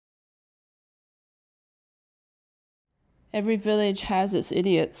Every village has its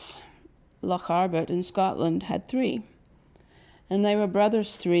idiots. Locharbert in Scotland had 3. And they were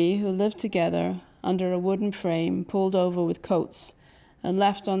brothers 3 who lived together under a wooden frame pulled over with coats and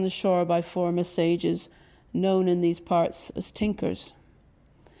left on the shore by 4 missages known in these parts as tinkers.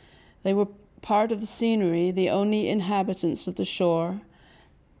 They were part of the scenery, the only inhabitants of the shore,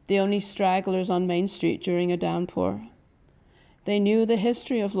 the only stragglers on Main Street during a downpour. They knew the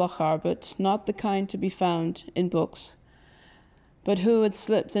history of Locharbert, not the kind to be found in books, but who had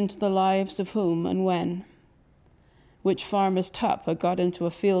slipped into the lives of whom and when, which farmer's tup had got into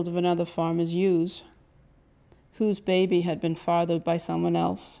a field of another farmer's ewes, whose baby had been fathered by someone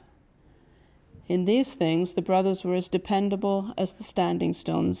else. In these things, the brothers were as dependable as the standing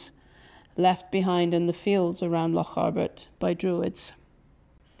stones left behind in the fields around Locharbert by Druids.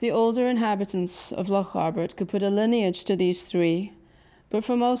 The older inhabitants of Locharbert could put a lineage to these 3, but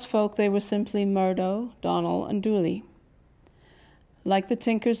for most folk they were simply Murdo, Donald, and Dooley. Like the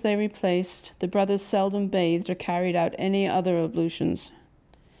tinkers they replaced, the brothers seldom bathed or carried out any other ablutions.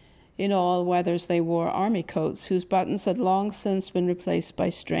 In all weathers they wore army coats whose buttons had long since been replaced by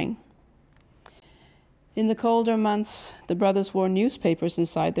string. In the colder months, the brothers wore newspapers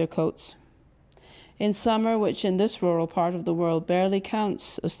inside their coats. In summer, which in this rural part of the world barely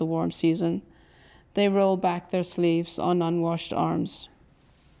counts as the warm season, they rolled back their sleeves on unwashed arms.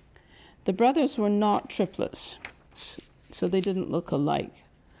 The brothers were not triplets, so they didn't look alike.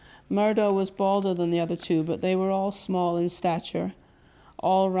 Murdo was balder than the other 2, but they were all small in stature,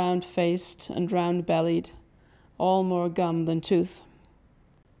 all round-faced and round-bellied, all more gum than tooth.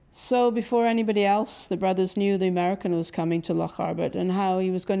 So before anybody else, the brothers knew the American was coming to Locharbert and how he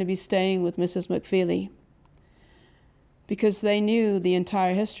was going to be staying with Mrs. McPhealy, because they knew the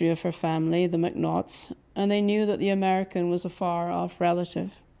entire history of her family, the McNaughts, and they knew that the American was a far-off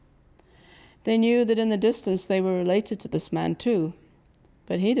relative. They knew that in the distance they were related to this man too,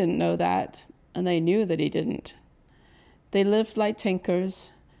 but he didn't know that, and they knew that he didn't. They lived like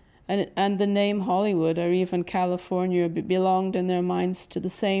tinkers, and the name Hollywood or even California belonged in their minds to the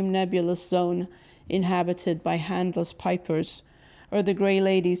same nebulous zone inhabited by handless pipers or the grey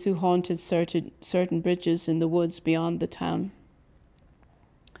ladies who haunted certain bridges in the woods beyond the town.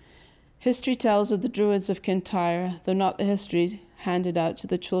 History tells of the Druids of Kintyre, though not the history handed out to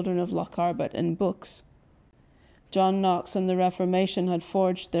the children of Locharbert in books. John Knox and the Reformation had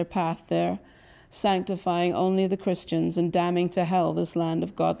forged their path there, sanctifying only the Christians and damning to hell this land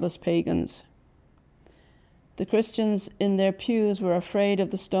of godless pagans. The Christians in their pews were afraid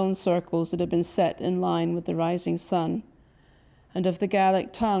of the stone circles that had been set in line with the rising sun, and of the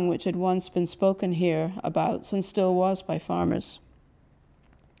Gaelic tongue which had once been spoken hereabouts and still was by farmers.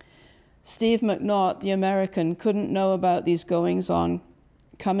 Steve McNaught, the American, couldn't know about these goings-on,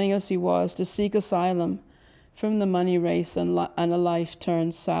 coming as he was to seek asylum from the money race and a life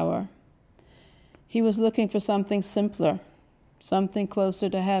turned sour. He was looking for something simpler, something closer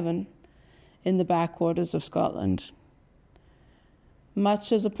to heaven in the backwaters of Scotland.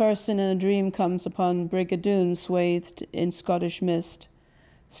 Much as a person in a dream comes upon Brigadoon swathed in Scottish mist,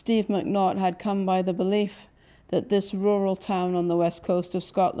 Steve McNaught had come by the belief that this rural town on the west coast of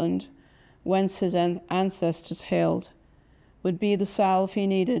Scotland, whence his ancestors hailed, would be the salve he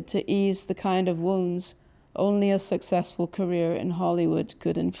needed to ease the kind of wounds only a successful career in Hollywood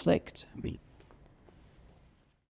could inflict.